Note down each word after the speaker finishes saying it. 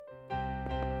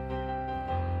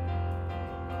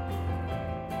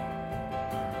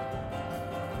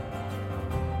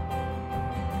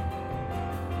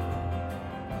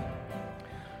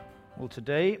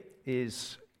today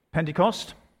is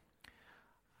Pentecost,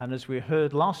 and as we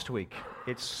heard last week,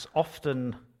 it's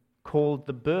often called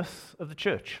the birth of the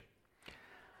church.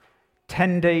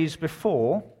 10 days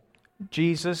before,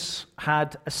 Jesus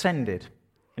had ascended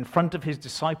in front of his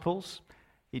disciples.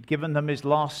 He'd given them his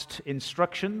last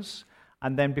instructions,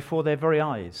 and then before their very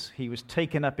eyes, he was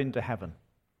taken up into heaven.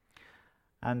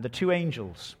 And the two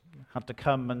angels had to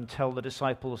come and tell the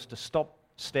disciples to stop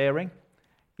staring.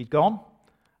 He'd gone,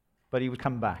 but he would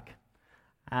come back.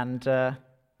 And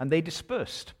they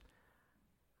dispersed.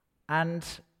 And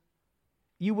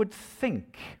you would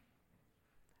think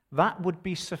that would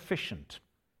be sufficient.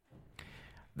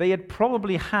 They had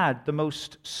probably had the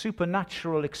most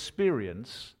supernatural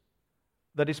experience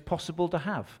that is possible to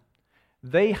have.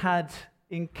 They had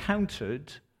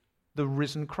encountered the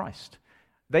risen Christ.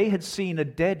 They had seen a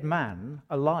dead man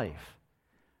alive.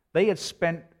 They had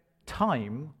spent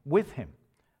time with him.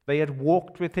 They had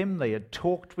walked with him. They had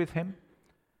talked with him.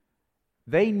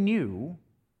 They knew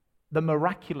the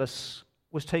miraculous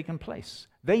was taking place.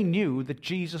 They knew that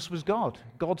Jesus was God,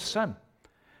 God's Son.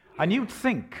 And you'd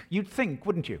think,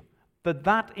 wouldn't you, that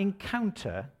that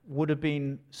encounter would have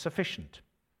been sufficient.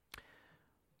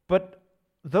 But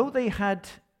though they had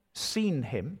seen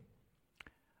him,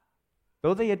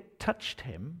 though they had touched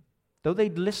him, though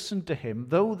they'd listened to him,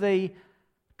 though they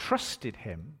trusted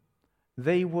him,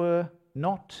 they were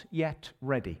not yet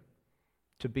ready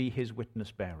to be his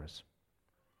witness bearers.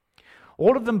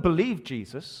 All of them believed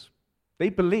Jesus. They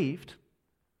believed.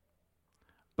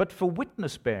 But for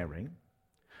witness bearing,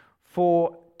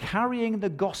 for carrying the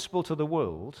gospel to the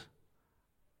world,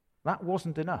 that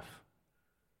wasn't enough.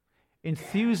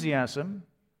 Enthusiasm,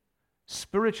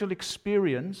 spiritual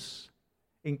experience,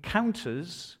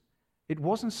 encounters, it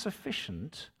wasn't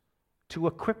sufficient to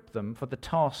equip them for the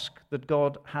task that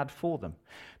God had for them.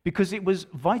 Because it was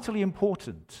vitally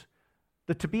important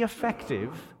that to be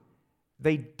effective,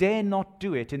 they dare not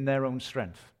do it in their own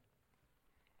strength.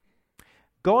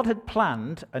 God had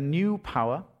planned a new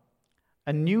power,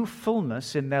 a new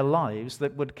fullness in their lives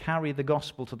that would carry the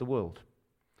gospel to the world.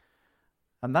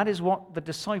 And that is what the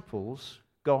disciples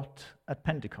got at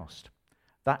Pentecost.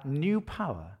 That new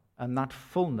power and that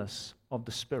fullness of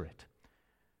the Spirit.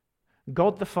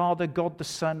 God the Father, God the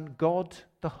Son, God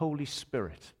the Holy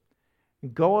Spirit.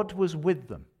 God was with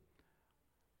them.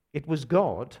 It was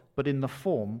God, but in the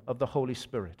form of the Holy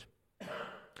Spirit.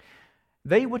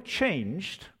 They were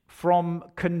changed from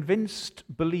convinced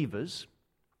believers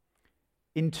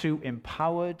into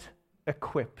empowered,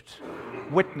 equipped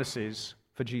witnesses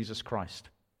for Jesus Christ.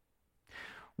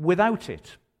 Without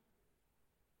it,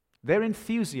 their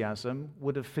enthusiasm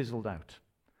would have fizzled out.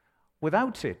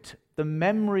 Without it, the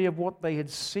memory of what they had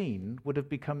seen would have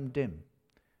become dim.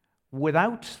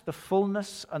 Without the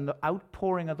fullness and the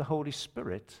outpouring of the Holy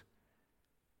Spirit,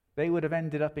 they would have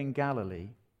ended up in Galilee,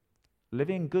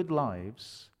 living good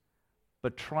lives,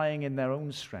 but trying in their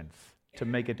own strength to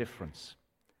make a difference.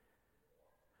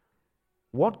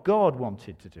 What God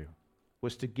wanted to do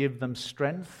was to give them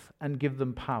strength and give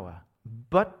them power.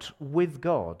 But with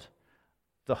God,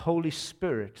 the Holy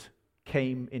Spirit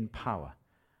came in power.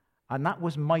 And that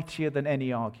was mightier than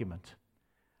any argument.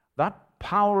 That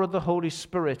power of the Holy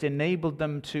Spirit enabled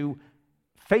them to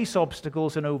face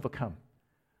obstacles and overcome.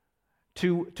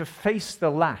 To face the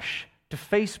lash, to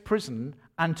face prison,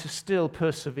 and to still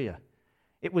persevere.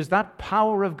 It was that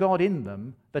power of God in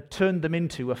them that turned them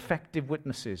into effective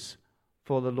witnesses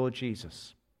for the Lord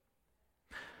Jesus.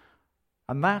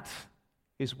 And that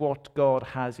is what God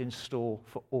has in store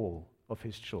for all of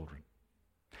his children.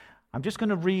 I'm just going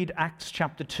to read Acts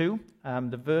chapter 2,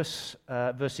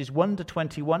 verses 1 to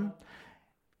 21,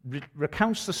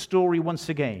 recounts the story once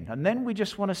again. And then we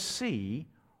just want to see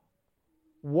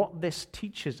what this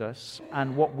teaches us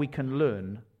and what we can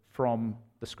learn from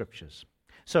the Scriptures.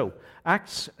 So,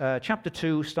 Acts chapter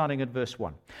 2, starting at verse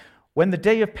 1. When the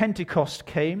day of Pentecost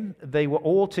came, they were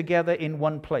all together in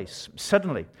one place.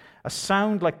 Suddenly, a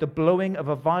sound like the blowing of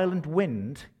a violent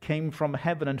wind came from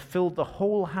heaven and filled the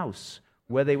whole house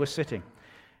where they were sitting.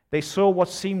 They saw what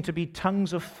seemed to be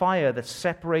tongues of fire that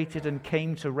separated and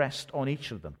came to rest on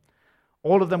each of them.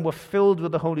 All of them were filled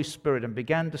with the Holy Spirit and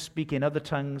began to speak in other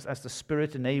tongues as the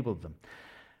Spirit enabled them.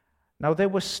 Now there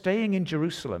were staying in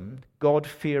Jerusalem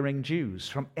God-fearing Jews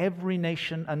from every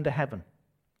nation under heaven.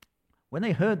 When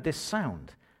they heard this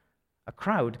sound, a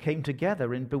crowd came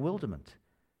together in bewilderment,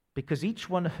 because each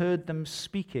one heard them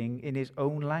speaking in his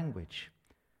own language.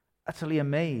 Utterly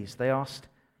amazed, they asked,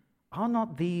 "Are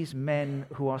not these men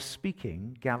who are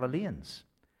speaking Galileans?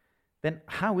 Then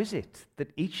how is it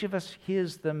that each of us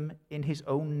hears them in his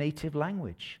own native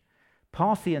language?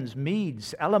 Parthians,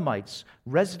 Medes, Elamites,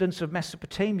 residents of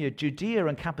Mesopotamia, Judea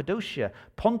and Cappadocia,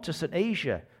 Pontus and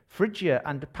Asia, Phrygia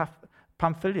and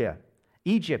Pamphylia,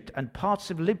 Egypt and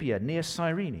parts of Libya near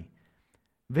Cyrene.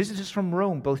 Visitors from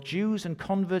Rome, both Jews and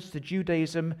converts to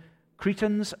Judaism,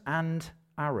 Cretans and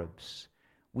Arabs.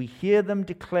 We hear them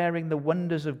declaring the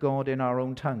wonders of God in our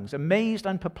own tongues. Amazed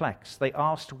and perplexed, they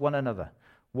asked one another,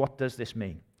 what does this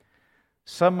mean?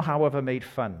 Some, however, made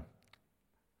fun,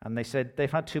 and they said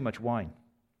they've had too much wine.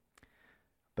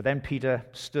 But then Peter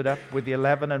stood up with the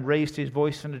 11 and raised his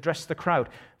voice and addressed the crowd.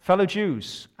 Fellow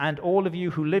Jews, and all of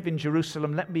you who live in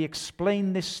Jerusalem, let me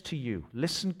explain this to you.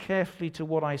 Listen carefully to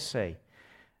what I say.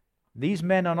 These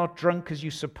men are not drunk as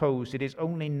you suppose. It is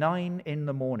only 9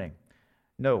 a.m.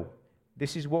 No,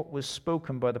 this is what was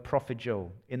spoken by the prophet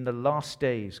Joel. In the last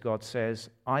days, God says,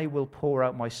 I will pour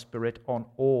out my Spirit on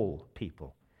all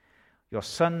people. Your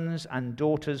sons and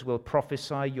daughters will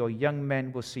prophesy, your young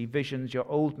men will see visions, your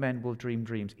old men will dream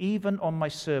dreams. Even on my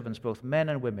servants, both men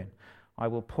and women, I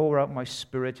will pour out my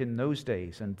Spirit in those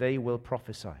days, and they will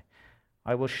prophesy.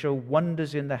 I will show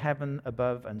wonders in the heaven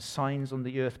above and signs on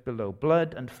the earth below,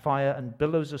 blood and fire and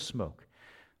billows of smoke.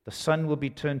 The sun will be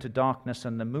turned to darkness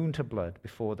and the moon to blood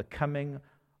before the coming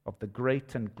of the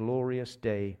great and glorious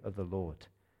day of the Lord.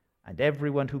 And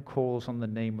everyone who calls on the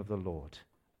name of the Lord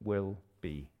will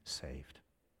be saved.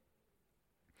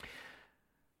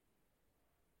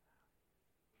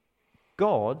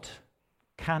 God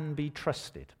can be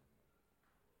trusted.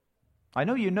 I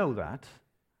know you know that,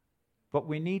 but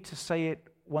we need to say it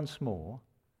once more,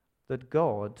 that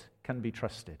God can be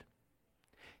trusted.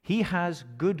 He has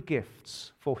good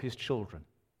gifts for his children.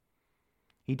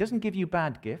 He doesn't give you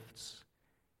bad gifts.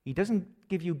 He doesn't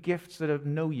give you gifts that are of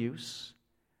no use.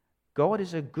 God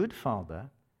is a good father,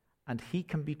 and he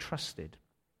can be trusted.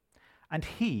 And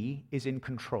he is in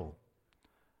control.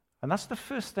 And that's the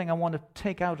first thing I want to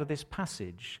take out of this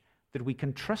passage, that we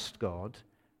can trust God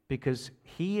because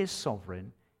he is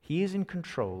sovereign, he is in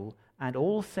control, and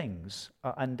all things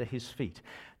are under his feet.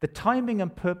 The timing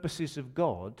and purposes of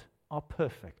God are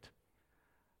perfect.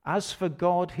 As for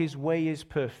God, his way is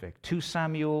perfect. 2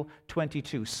 Samuel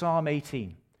 22, Psalm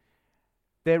 18.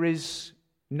 There is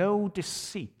no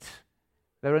deceit.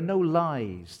 There are no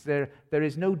lies. There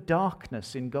is no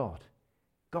darkness in God.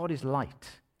 God is light.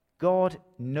 God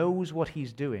knows what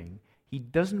he's doing. He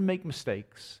doesn't make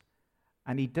mistakes,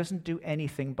 and he doesn't do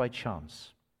anything by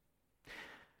chance.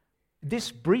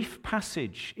 This brief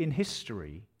passage in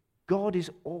history, God is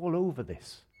all over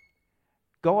this.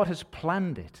 God has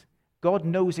planned it. God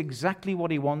knows exactly what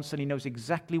he wants, and he knows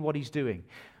exactly what he's doing.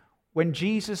 When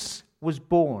Jesus was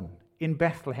born in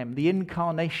Bethlehem, the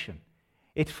incarnation,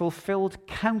 it fulfilled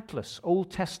countless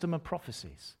Old Testament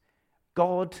prophecies.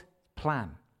 God's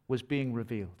plan was being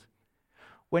revealed.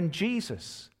 When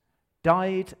Jesus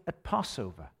died at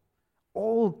Passover,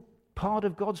 all part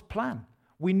of God's plan.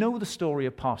 We know the story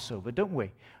of Passover, don't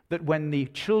we? That when the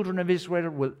children of Israel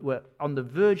were on the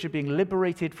verge of being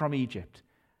liberated from Egypt,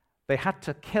 they had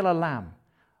to kill a lamb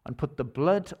and put the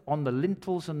blood on the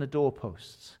lintels and the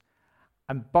doorposts.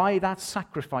 And by that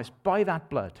sacrifice, by that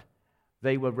blood,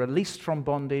 they were released from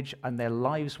bondage and their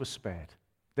lives were spared.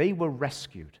 They were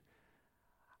rescued.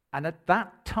 And at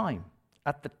that time,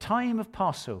 at the time of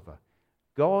Passover,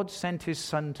 God sent his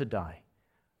Son to die,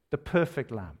 the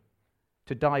perfect lamb,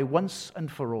 to die once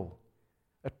and for all.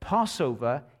 At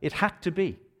Passover, it had to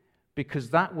be, because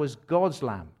that was God's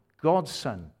lamb, God's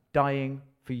Son, dying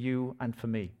for you and for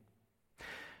me.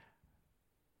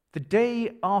 The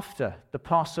day after the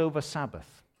Passover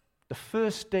Sabbath, the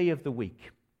first day of the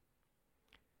week,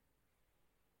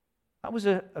 that was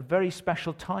a very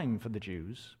special time for the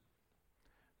Jews,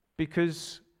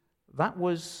 because that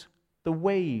was the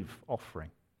wave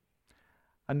offering.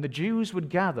 And the Jews would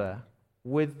gather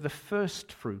with the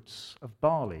first fruits of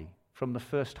barley from the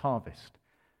first harvest.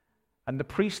 And the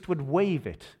priest would wave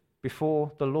it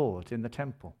before the Lord in the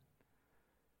temple.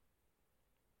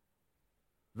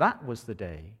 That was the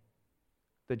day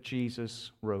that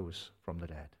Jesus rose from the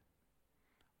dead.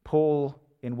 Paul,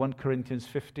 in 1 Corinthians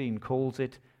 15, calls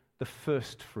it the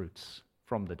first fruits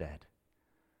from the dead.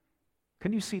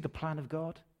 Can you see the plan of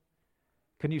God?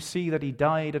 Can you see that he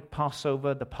died at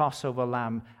Passover, the Passover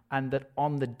lamb, and that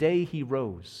on the day he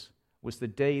rose was the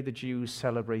day the Jews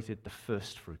celebrated the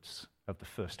first fruits of the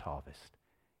first harvest?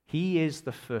 He is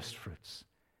the first fruits.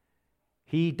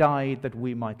 He died that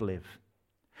we might live.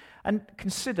 And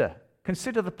consider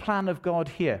the plan of God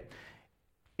here.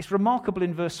 It's remarkable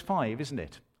in verse 5, isn't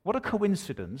it? What a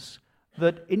coincidence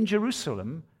that in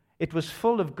Jerusalem it was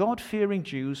full of God-fearing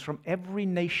Jews from every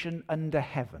nation under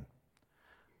heaven.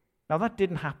 Now that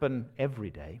didn't happen every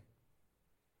day.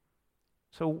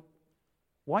 So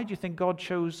why do you think God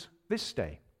chose this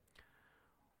day?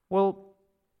 Well,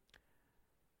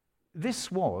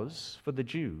 this was, for the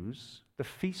Jews, the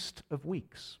Feast of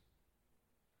Weeks,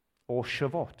 or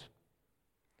Shavuot.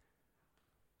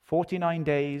 49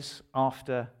 days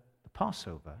after the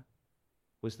Passover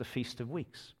was the Feast of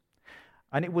Weeks.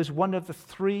 And it was one of the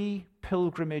 3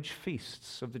 pilgrimage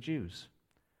feasts of the Jews,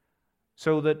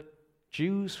 so that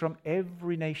Jews from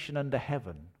every nation under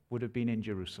heaven would have been in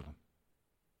Jerusalem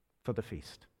for the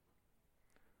feast.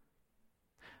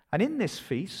 And in this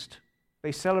feast,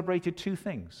 they celebrated 2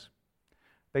 things.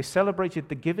 They celebrated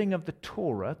the giving of the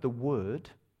Torah, the word,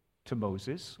 to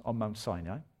Moses on Mount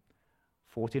Sinai,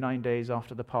 49 days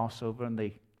after the Passover, and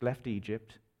they left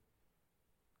Egypt.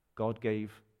 God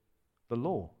gave the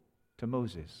law to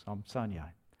Moses on Sinai.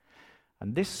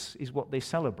 And this is what they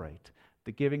celebrate,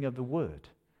 the giving of the word.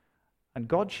 And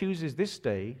God chooses this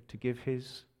day to give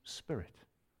his Spirit.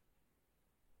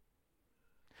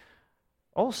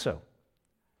 Also,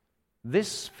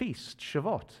 this feast,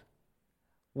 Shavuot,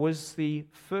 was the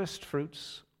first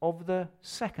fruits of the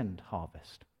second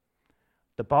harvest.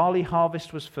 The barley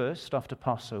harvest was first after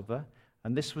Passover,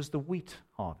 and this was the wheat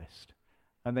harvest.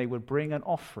 And they would bring an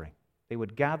offering. They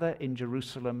would gather in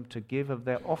Jerusalem to give of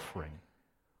their offering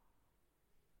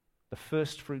the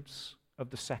first fruits of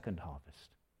the second harvest.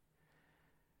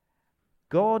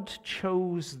 God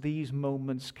chose these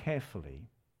moments carefully,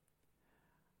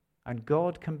 and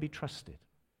God can be trusted.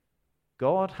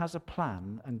 God has a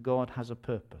plan and God has a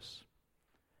purpose.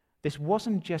 This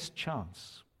wasn't just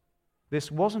chance. This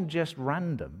wasn't just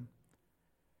random.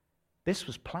 This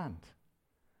was planned.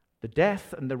 The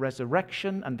death and the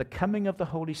resurrection and the coming of the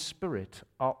Holy Spirit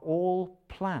are all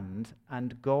planned,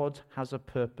 and God has a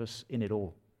purpose in it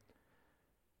all.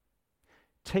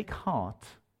 Take heart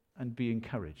and be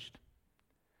encouraged,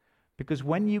 because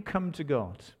when you come to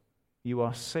God, you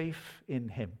are safe in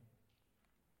him.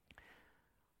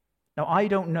 Now, I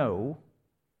don't know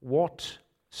what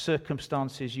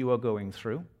circumstances you are going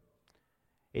through.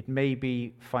 It may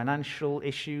be financial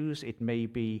issues. It may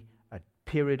be a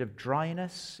period of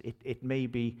dryness. It may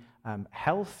be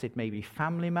health. It may be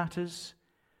family matters.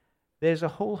 There's a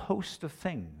whole host of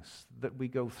things that we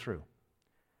go through.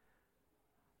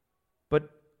 But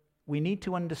we need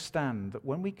to understand that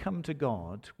when we come to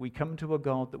God, we come to a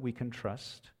God that we can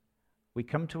trust. We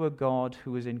come to a God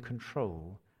who is in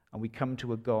control. And we come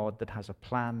to a God that has a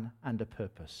plan and a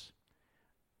purpose.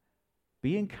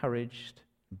 Be encouraged,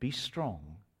 be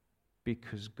strong,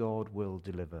 because God will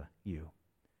deliver you.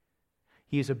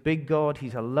 He is a big God.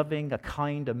 He's a loving, a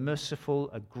kind, a merciful,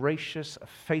 a gracious, a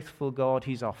faithful God.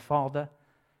 He's our Father.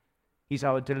 He's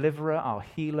our deliverer, our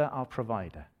healer, our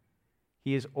provider.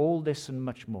 He is all this and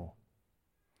much more.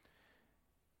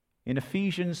 In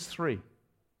Ephesians 3, it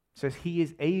says he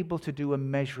is able to do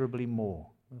immeasurably more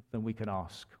than we can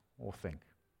ask or think.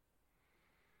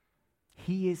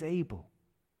 He is able.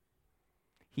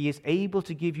 He is able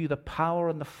to give you the power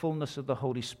and the fullness of the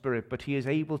Holy Spirit, but he is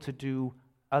able to do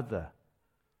other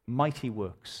mighty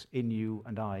works in you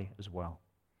and I as well.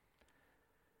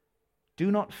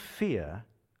 Do not fear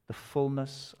the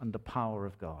fullness and the power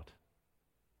of God.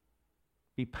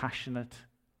 Be passionate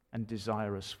and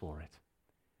desirous for it.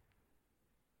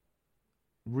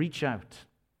 Reach out.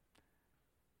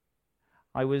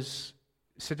 I was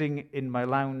sitting in my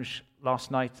lounge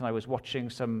last night and I was watching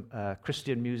some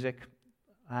Christian music,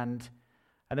 and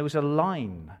there was a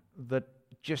line that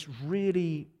just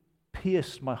really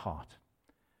pierced my heart.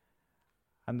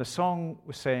 And the song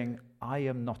was saying, "I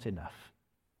am not enough."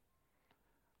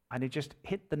 And it just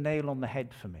hit the nail on the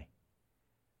head for me.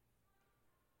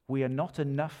 We are not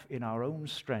enough in our own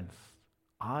strength.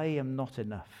 I am not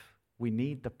enough. We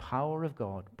need the power of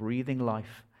God breathing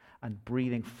life and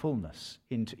breathing fullness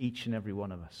into each and every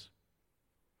one of us.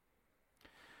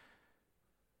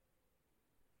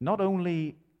 Not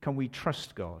only can we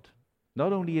trust God,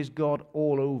 not only is God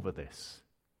all over this,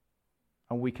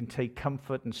 and we can take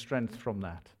comfort and strength from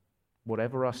that,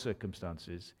 whatever our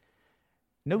circumstances,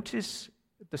 notice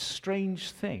the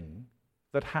strange thing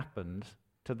that happened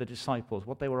to the disciples,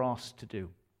 what they were asked to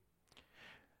do.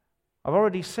 I've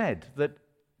already said that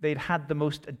they'd had the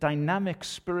most dynamic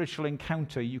spiritual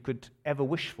encounter you could ever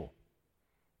wish for.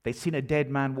 They'd seen a dead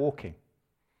man walking.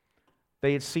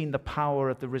 They had seen the power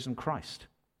of the risen Christ.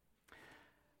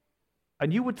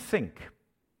 And you would think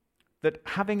that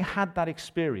having had that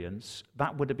experience,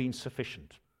 that would have been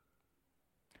sufficient.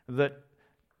 That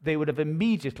they would have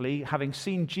immediately, having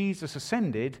seen Jesus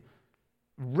ascended,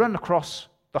 run across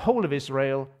the whole of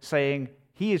Israel saying,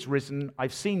 "He is risen,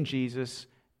 I've seen Jesus,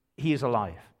 he is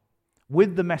alive,"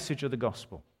 with the message of the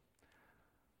gospel.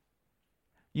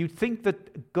 You'd think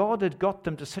that God had got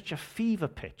them to such a fever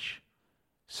pitch,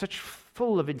 such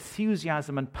full of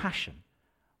enthusiasm and passion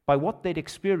by what they'd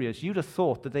experienced, you'd have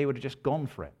thought that they would have just gone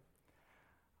for it.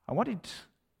 And what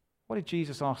did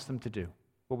Jesus ask them to do?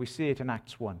 Well, we see it in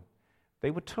Acts 1.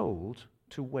 They were told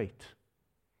to wait.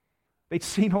 They'd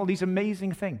seen all these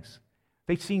amazing things.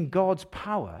 They'd seen God's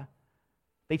power.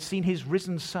 They'd seen his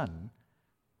risen Son.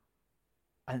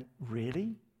 And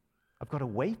really? I've got to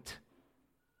wait?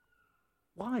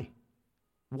 Why?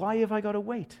 Why have I got to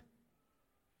wait?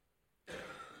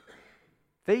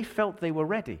 They felt they were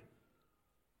ready.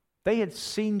 They had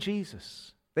seen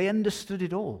Jesus. They understood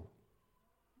it all.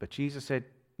 But Jesus said,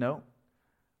 no.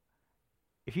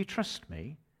 If you trust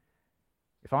me,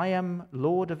 if I am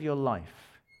Lord of your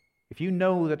life, if you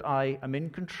know that I am in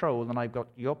control and I've got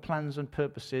your plans and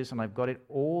purposes and I've got it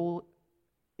all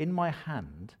in my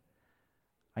hand,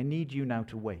 I need you now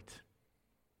to wait.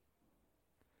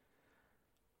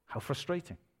 How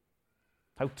frustrating.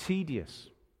 How tedious.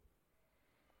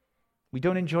 We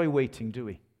don't enjoy waiting, do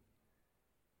we?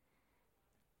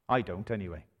 I don't,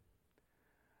 anyway.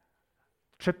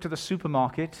 Trip to the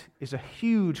supermarket is a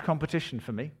huge competition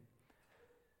for me.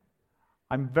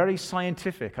 I'm very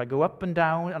scientific. I go up and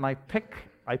down and I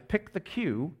pick the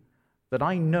queue that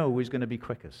I know is going to be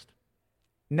quickest.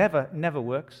 Never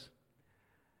works.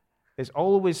 There's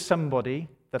always somebody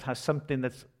that has something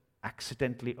that's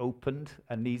accidentally opened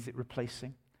and needs it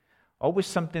replacing. Always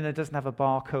something that doesn't have a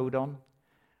barcode on.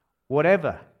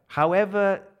 Whatever,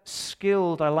 however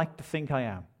skilled I like to think I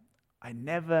am, I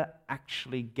never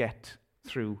actually get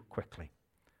through quickly.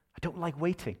 I don't like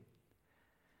waiting.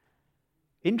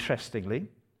 Interestingly,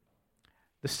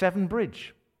 the Severn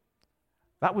Bridge,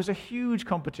 that was a huge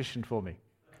competition for me.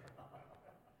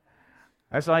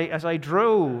 As I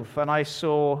drove and I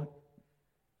saw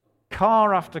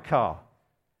car after car,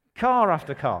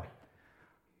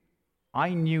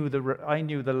 I knew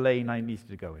the lane I needed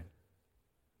to go in.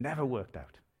 Never worked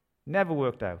out.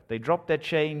 They dropped their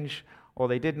change, or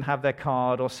they didn't have their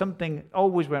card, or something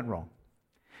always went wrong.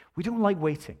 We don't like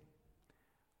waiting.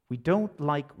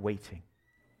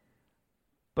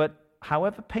 But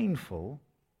however painful,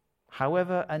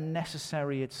 however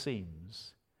unnecessary it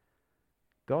seems,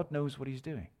 God knows what he's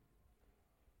doing.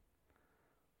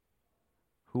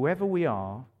 Whoever we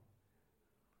are,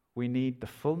 we need the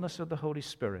fullness of the Holy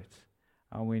Spirit,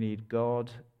 and we need God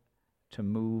to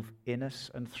move in us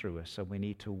and through us, and we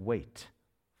need to wait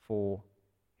for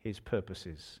his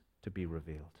purposes to be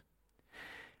revealed.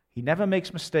 He never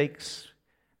makes mistakes,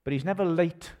 but he's never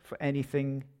late for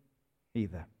anything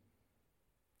either.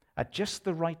 At just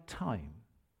the right time,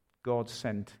 God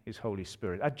sent his Holy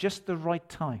Spirit. At just the right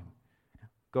time,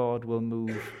 God will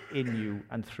move in you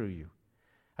and through you.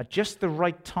 At just the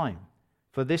right time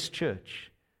for this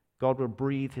church, God will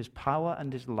breathe his power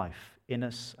and his life in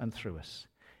us and through us.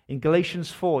 In Galatians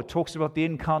 4, it talks about the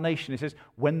incarnation. It says,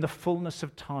 when the fullness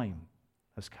of time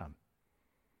has come.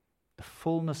 The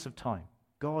fullness of time.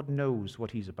 God knows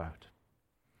what he's about.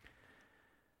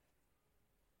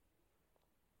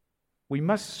 We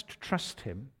must trust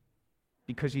him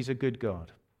because he's a good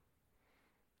God.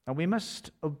 And we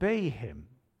must obey him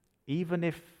even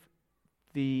if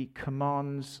the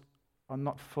commands are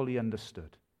not fully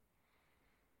understood.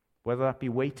 Whether that be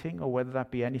waiting or whether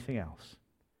that be anything else.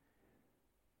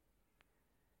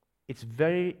 It's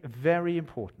very, very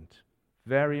important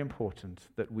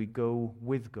that we go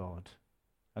with God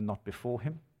and not before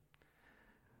him.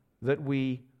 That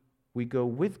we go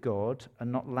with God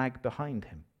and not lag behind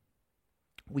him.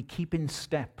 We keep in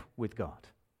step with God.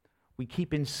 We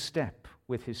keep in step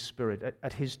with his Spirit,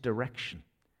 at his direction.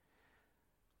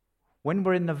 When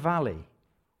we're in the valley,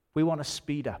 we want to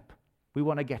speed up. We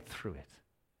want to get through it.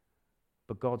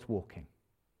 But God's walking.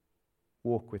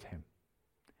 Walk with him.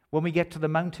 When we get to the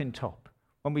mountaintop,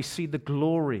 when we see the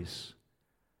glories,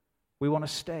 we want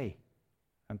to stay.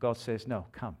 And God says, no,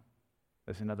 come.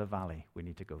 There's another valley we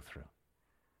need to go through.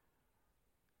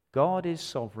 God is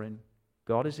sovereign.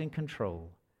 God is in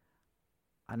control.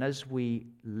 And as we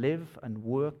live and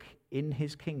work in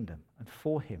his kingdom and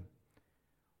for him,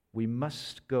 we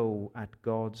must go at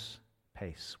God's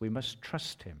pace. We must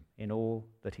trust him in all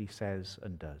that he says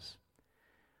and does.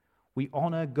 We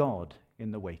honor God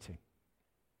in the waiting.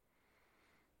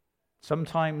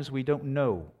 Sometimes we don't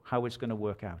know how it's going to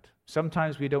work out.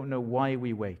 Sometimes we don't know why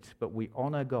we wait, but we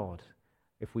honor God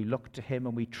if we look to him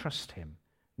and we trust him,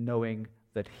 knowing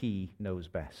that he knows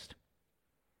best.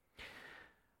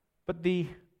 But the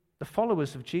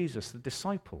followers of Jesus, the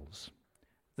disciples,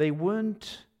 they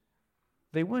weren't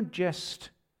just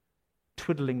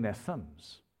twiddling their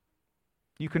thumbs.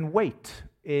 You can wait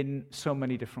in so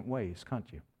many different ways,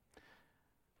 can't you?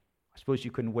 suppose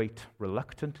you can wait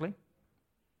reluctantly.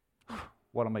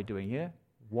 What am I doing here?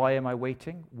 Why am I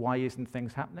waiting? Why isn't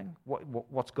things happening?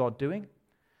 What's God doing?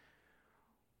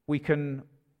 We can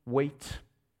wait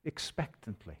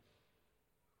expectantly,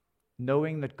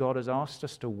 knowing that God has asked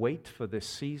us to wait for this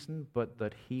season, but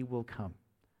that he will come.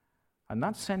 And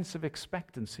that sense of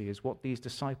expectancy is what these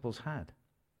disciples had.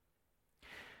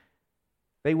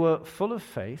 They were full of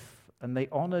faith, and they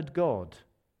honored God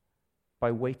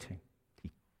by waiting.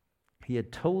 He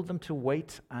had told them to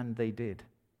wait, and they did.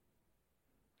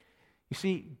 You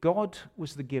see, God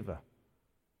was the giver.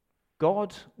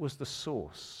 God was the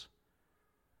source.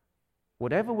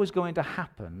 Whatever was going to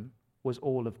happen was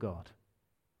all of God.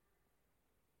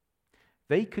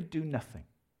 They could do nothing.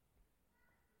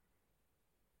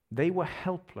 They were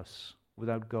helpless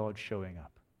without God showing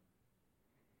up.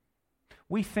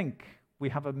 We think we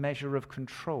have a measure of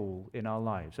control in our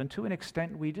lives, and to an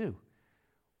extent we do.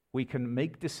 We can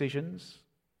make decisions,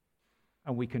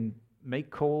 and we can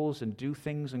make calls and do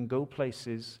things and go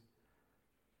places.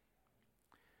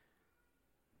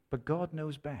 But God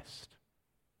knows best.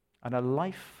 And a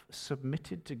life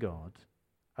submitted to God,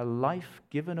 a life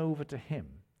given over to him,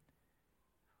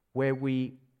 where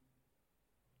we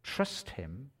trust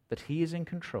him that he is in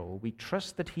control, we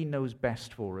trust that he knows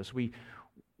best for us, we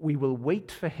will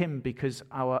wait for him because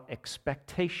our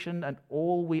expectation and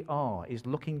all we are is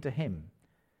looking to him.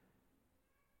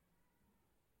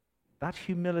 That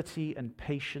humility and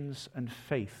patience and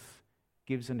faith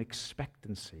gives an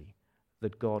expectancy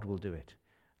that God will do it.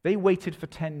 They waited for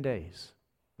 10 days.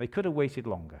 They could have waited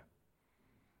longer.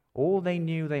 All they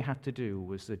knew they had to do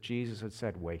was that Jesus had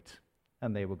said, wait,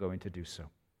 and they were going to do so.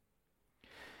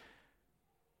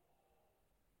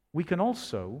 We can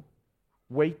also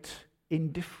wait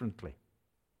indifferently.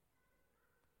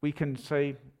 We can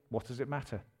say, what does it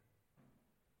matter?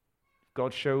 If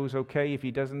God shows, okay. If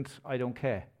he doesn't, I don't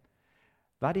care.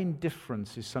 That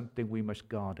indifference is something we must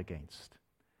guard against.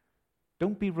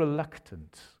 Don't be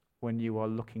reluctant when you are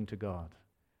looking to God.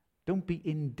 Don't be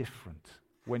indifferent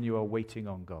when you are waiting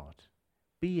on God.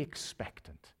 Be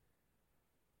expectant.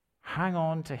 Hang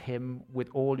on to him with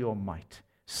all your might.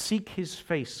 Seek his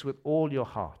face with all your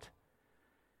heart.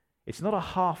 It's not a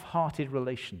half-hearted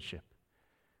relationship.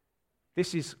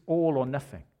 This is all or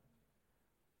nothing.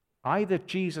 Either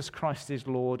Jesus Christ is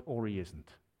Lord or he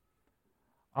isn't.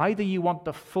 Either you want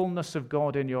the fullness of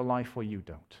God in your life or you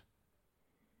don't.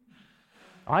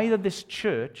 Either this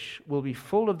church will be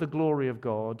full of the glory of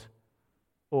God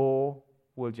or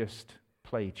we'll just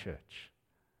play church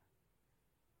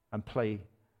and play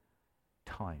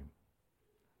time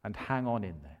and hang on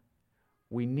in there.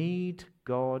 We need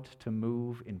God to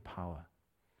move in power.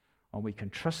 And we can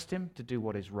trust him to do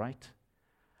what is right.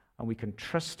 And we can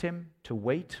trust him to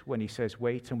wait when he says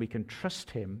wait. And we can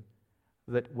trust him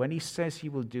that when he says he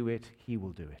will do it, he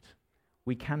will do it.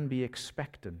 We can be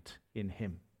expectant in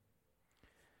him.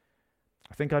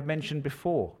 I think I've mentioned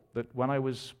before that when I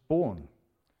was born,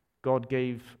 God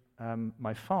gave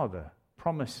my father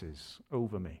promises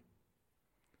over me.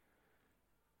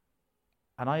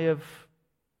 And I have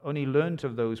only learned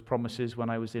of those promises when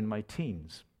I was in my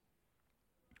teens,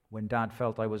 when Dad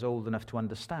felt I was old enough to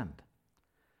understand.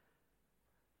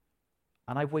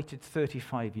 And I've waited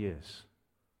 35 years.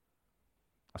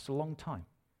 That's a long time.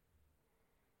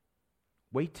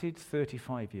 Waited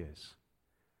 35 years.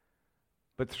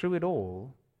 But through it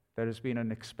all, there has been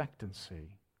an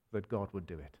expectancy that God would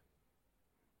do it.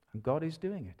 And God is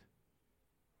doing it.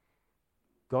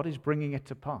 God is bringing it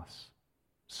to pass.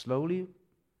 Slowly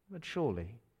but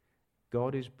surely,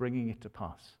 God is bringing it to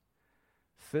pass.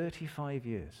 35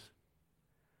 years.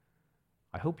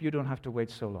 I hope you don't have to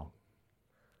wait so long.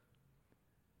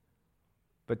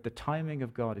 But the timing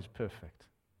of God is perfect.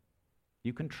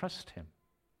 You can trust him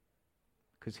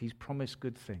because he's promised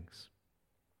good things.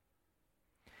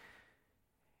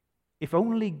 If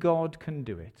only God can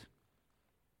do it,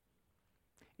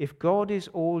 if God is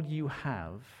all you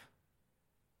have,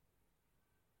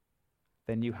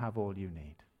 then you have all you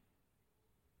need.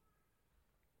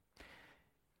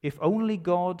 If only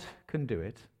God can do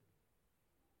it,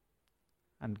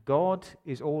 and God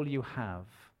is all you have,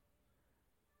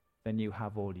 then you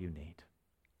have all you need.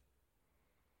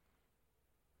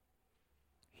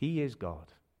 He is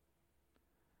God,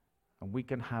 and we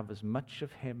can have as much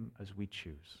of him as we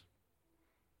choose.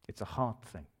 It's a heart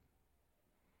thing.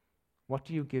 What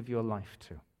do you give your life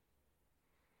to?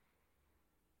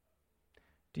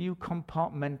 Do you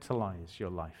compartmentalize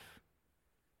your life?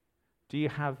 Do you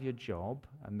have your job,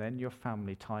 and then your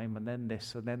family time, and then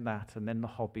this, and then that, and then the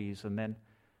hobbies, and then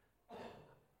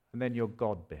your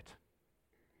God bit?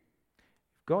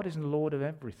 If God isn't Lord of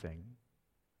everything,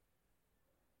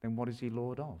 then what is he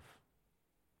Lord of?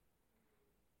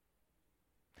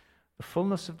 The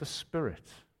fullness of the Spirit,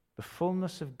 the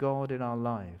fullness of God in our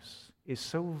lives is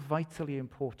so vitally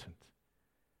important,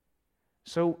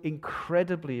 so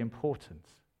incredibly important,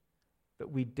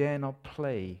 that we dare not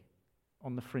play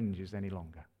on the fringes any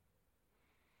longer.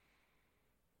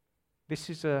 This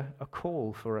is a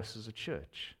call for us as a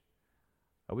church.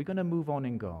 Are we going to move on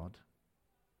in God,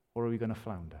 or are we going to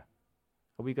flounder?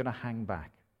 Are we going to hang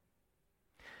back?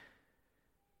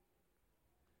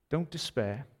 Don't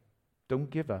despair. Don't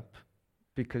give up,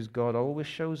 because God always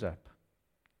shows up,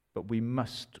 but we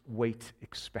must wait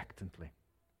expectantly.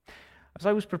 As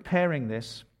I was preparing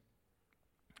this,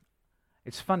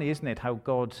 it's funny, isn't it, how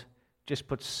God just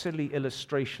puts silly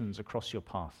illustrations across your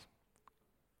path.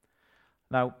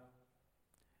 Now,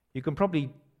 you can probably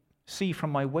see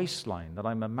from my waistline that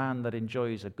I'm a man that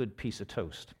enjoys a good piece of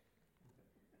toast.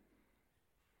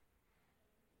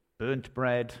 Burnt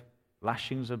bread,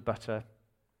 lashings of butter,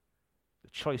 the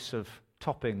choice of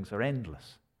toppings are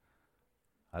endless.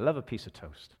 I love a piece of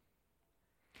toast.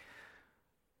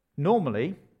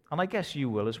 Normally, and I guess you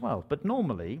will as well, but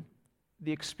normally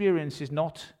the experience is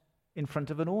not in front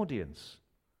of an audience.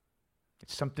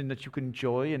 It's something that you can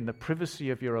enjoy in the privacy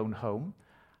of your own home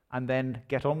and then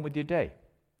get on with your day.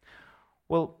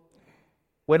 Well,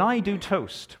 when I do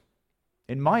toast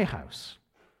in my house,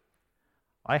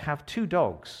 I have 2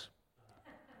 dogs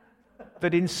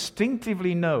that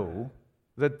instinctively know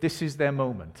that this is their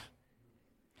moment.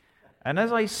 And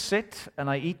as I sit and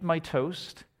I eat my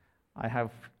toast, I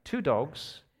have 2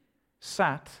 dogs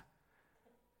sat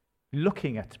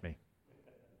looking at me.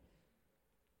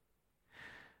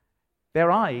 Their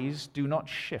eyes do not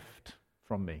shift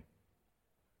from me.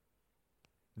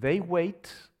 They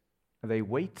wait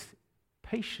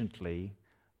patiently,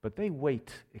 but they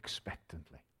wait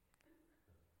expectantly.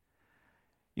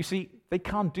 You see, they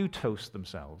can't do toast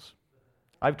themselves.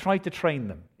 I've tried to train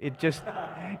them. It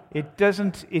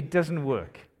doesn't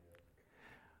work.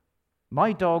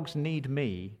 My dogs need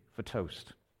me for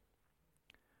toast.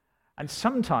 And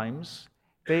sometimes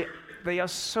they are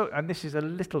so, and this is a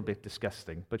little bit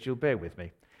disgusting, but you'll bear with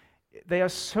me. They are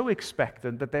so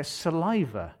expectant that their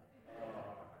saliva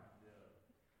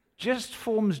just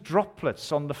forms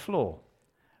droplets on the floor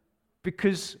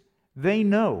because they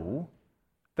know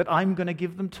that I'm going to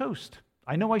give them toast.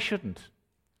 I know I shouldn't,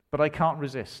 but I can't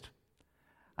resist.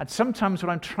 And sometimes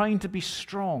when I'm trying to be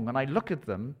strong and I look at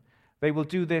them, they will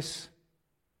do this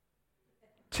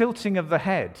tilting of the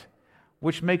head,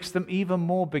 which makes them even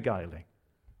more beguiling.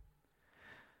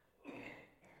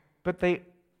 But they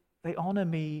honor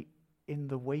me in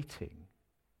the waiting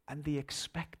and the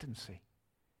expectancy.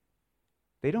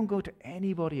 They don't go to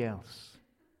anybody else.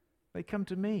 They come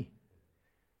to me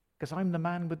because I'm the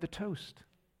man with the toast.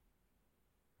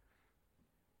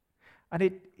 And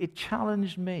it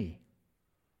challenged me.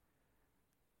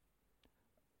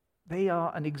 They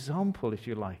are an example, if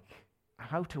you like,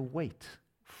 how to wait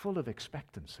full of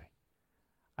expectancy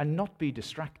and not be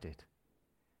distracted.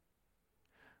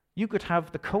 You could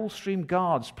have the Coldstream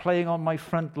Guards playing on my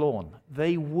front lawn.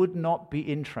 They would not be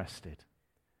interested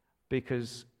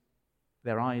because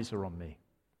their eyes are on me.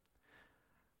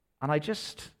 And I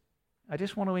just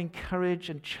want to encourage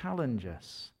and challenge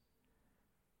us.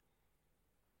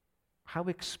 How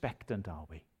expectant are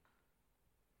we?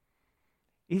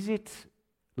 Is it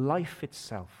life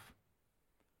itself?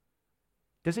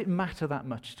 Does it matter that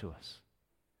much to us?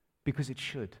 Because it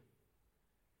should.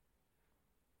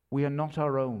 We are not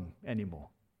our own anymore.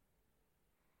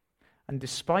 And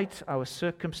despite our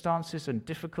circumstances and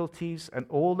difficulties and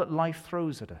all that life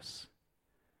throws at us,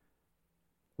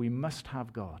 we must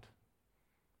have God.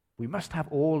 We must have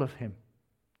all of Him,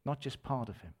 not just part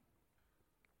of Him.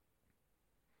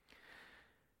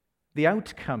 The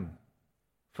outcome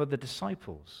for the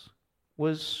disciples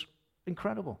was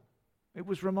incredible. It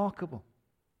was remarkable.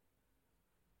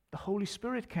 The Holy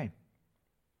Spirit came.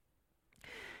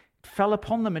 It fell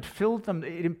upon them, it filled them,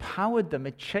 it empowered them,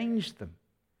 it changed them.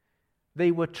 They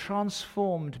were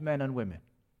transformed men and women.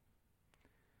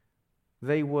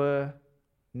 They were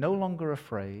no longer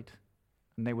afraid,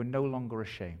 and they were no longer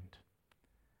ashamed.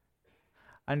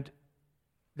 And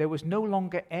there was no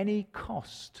longer any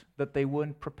cost that they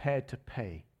weren't prepared to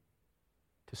pay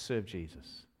to serve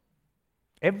Jesus.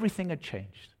 Everything had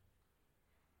changed.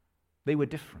 They were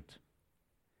different.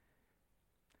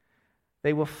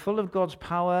 They were full of God's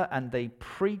power, and they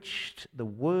preached the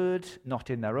word, not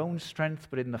in their own strength,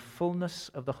 but in the fullness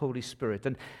of the Holy Spirit.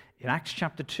 And in Acts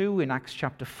chapter 2, in Acts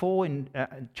chapter 4, in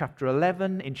chapter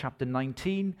 11, in chapter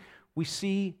 19, we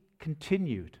see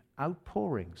continued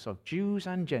outpourings of Jews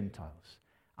and Gentiles,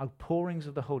 outpourings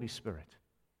of the Holy Spirit.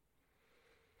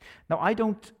 Now, I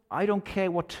don't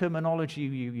care what terminology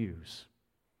you use.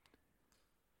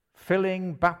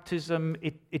 Filling, baptism,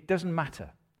 it doesn't matter.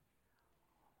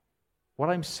 What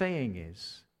I'm saying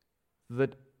is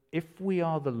that if we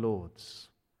are the Lord's,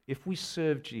 if we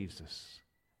serve Jesus,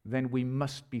 then we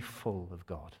must be full of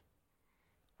God.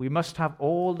 We must have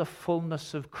all the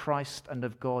fullness of Christ and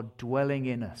of God dwelling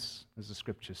in us, as the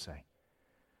scriptures say.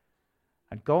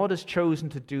 And God has chosen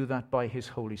to do that by his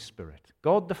Holy Spirit.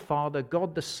 God the Father,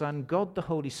 God the Son, God the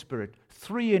Holy Spirit,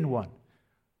 3 in 1,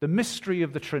 the mystery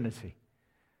of the Trinity.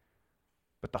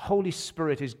 But the Holy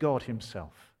Spirit is God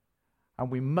himself, and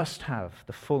we must have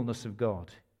the fullness of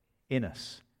God in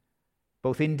us,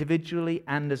 both individually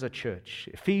and as a church.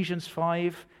 Ephesians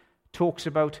 5 talks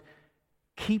about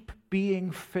keep being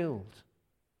filled.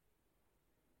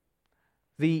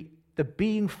 The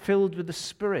being filled with the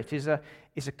Spirit is a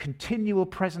continual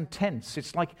present tense.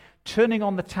 It's like turning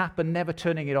on the tap and never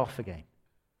turning it off again.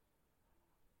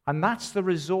 And that's the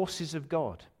resources of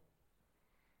God.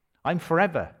 I'm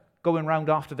forever going round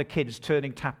after the kids,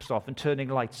 turning taps off and turning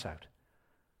lights out.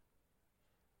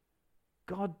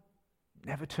 God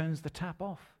never turns the tap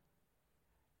off.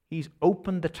 He's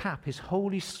opened the tap. His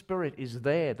Holy Spirit is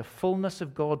there, the fullness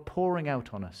of God pouring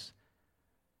out on us.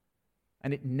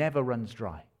 And it never runs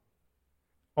dry.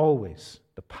 Always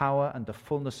the power and the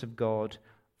fullness of God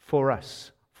for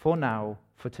us, for now,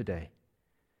 for today.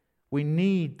 We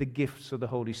need the gifts of the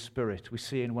Holy Spirit, we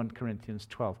see in 1 Corinthians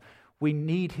 12. We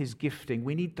need his gifting.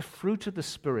 We need the fruit of the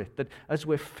Spirit, that as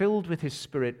we're filled with his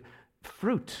Spirit,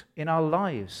 fruit in our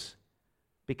lives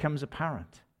becomes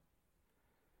apparent.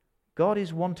 God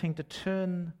is wanting to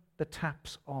turn the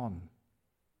taps on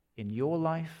in your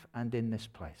life and in this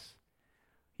place.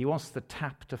 He wants the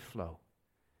tap to flow.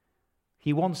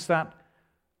 He wants that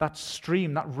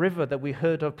stream, that river that we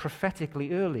heard of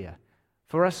prophetically earlier,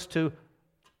 for us to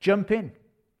jump in,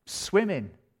 swim in,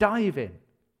 dive in,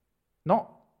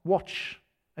 not watch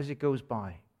as it goes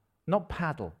by, not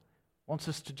paddle. Wants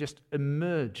us to just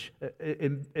immerse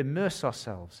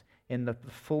ourselves in the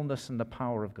fullness and the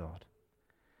power of God.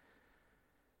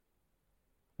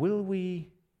 Will we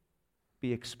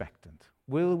be expectant?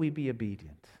 Will we be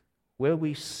obedient? Will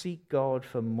we seek God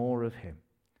for more of him?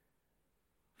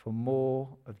 For more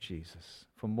of Jesus,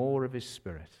 for more of his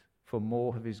Spirit, for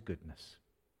more of his goodness.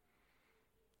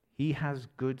 He has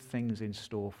good things in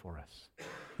store for us.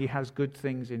 He has good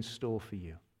things in store for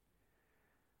you.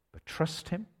 But trust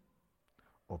him,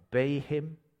 obey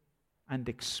him, and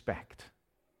expect.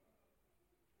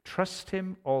 Trust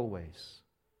him always.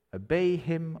 Obey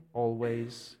him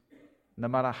always, no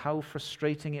matter how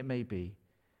frustrating it may be.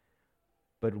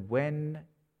 But when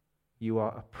you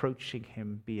are approaching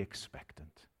him, be expectant.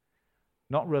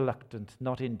 Not reluctant,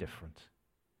 not indifferent.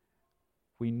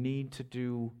 We need to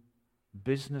do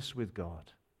business with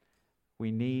God.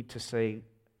 We need to say,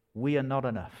 we are not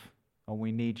enough, and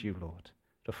we need you, Lord,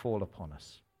 to fall upon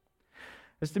us.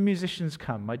 As the musicians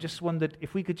come, I just wondered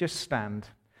if we could just stand.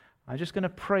 I'm just going to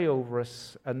pray over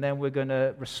us, and then we're going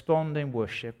to respond in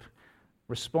worship,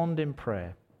 respond in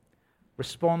prayer,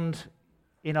 respond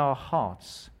in our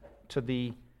hearts to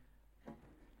the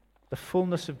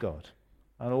fullness of God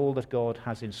and all that God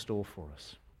has in store for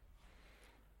us.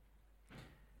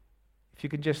 If you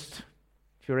can just,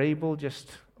 if you're able, just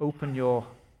open your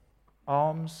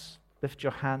arms, lift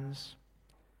your hands.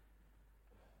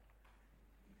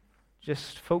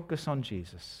 Just focus on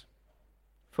Jesus.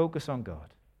 Focus on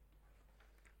God.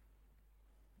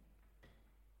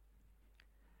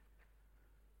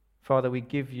 Father, we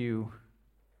give you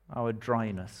our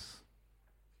dryness.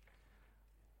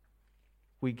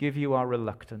 We give you our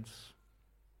reluctance.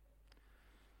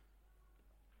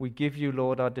 We give you,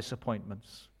 Lord, our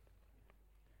disappointments.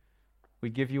 We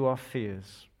give you our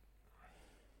fears.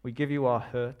 We give you our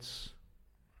hurts.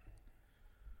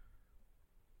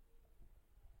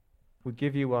 We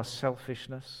give you our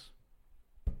selfishness.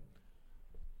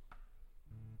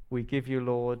 We give you,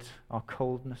 Lord, our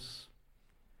coldness,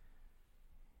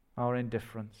 our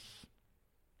indifference.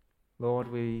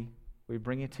 Lord, we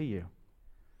bring it to you.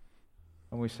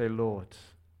 And we say, Lord,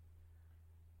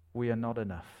 we are not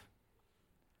enough.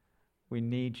 We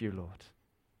need you, Lord.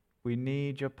 We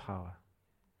need your power.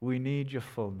 We need your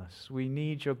fullness. We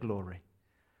need your glory.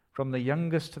 From the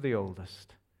youngest to the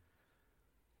oldest.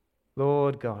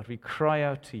 Lord God, we cry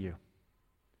out to you.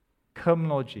 Come,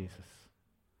 Lord Jesus.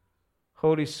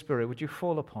 Holy Spirit, would you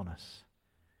fall upon us?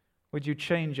 Would you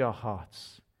change our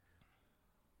hearts?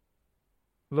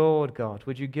 Lord God,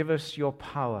 would you give us your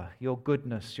power, your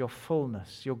goodness, your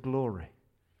fullness, your glory?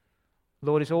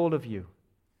 Lord, it's all of you.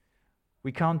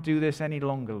 We can't do this any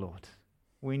longer, Lord.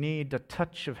 We need a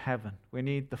touch of heaven. We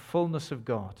need the fullness of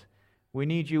God. We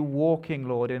need you walking,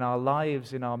 Lord, in our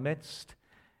lives, in our midst.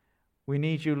 We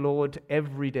need you, Lord,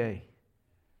 every day.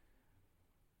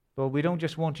 Lord, we don't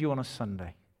just want you on a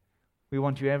Sunday. We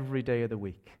want you every day of the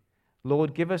week.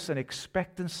 Lord, give us an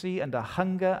expectancy and a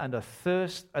hunger and a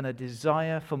thirst and a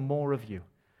desire for more of you.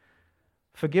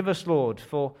 Forgive us, Lord,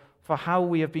 for how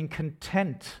we have been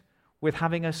content with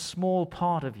having a small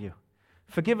part of you.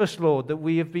 Forgive us, Lord, that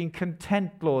we have been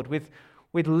content, Lord, with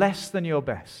less than your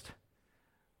best.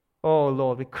 Oh,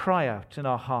 Lord, we cry out in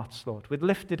our hearts, Lord. With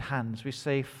lifted hands, we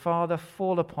say, Father,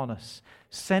 fall upon us.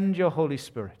 Send your Holy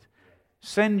Spirit.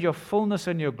 Send your fullness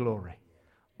and your glory.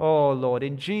 Oh, Lord,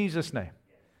 in Jesus' name.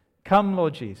 Come,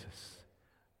 Lord Jesus.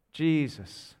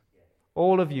 Jesus.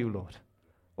 All of you, Lord.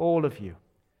 All of you.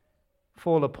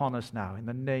 Fall upon us now. In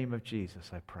the name of Jesus,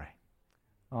 I pray.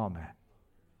 Amen.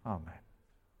 Amen.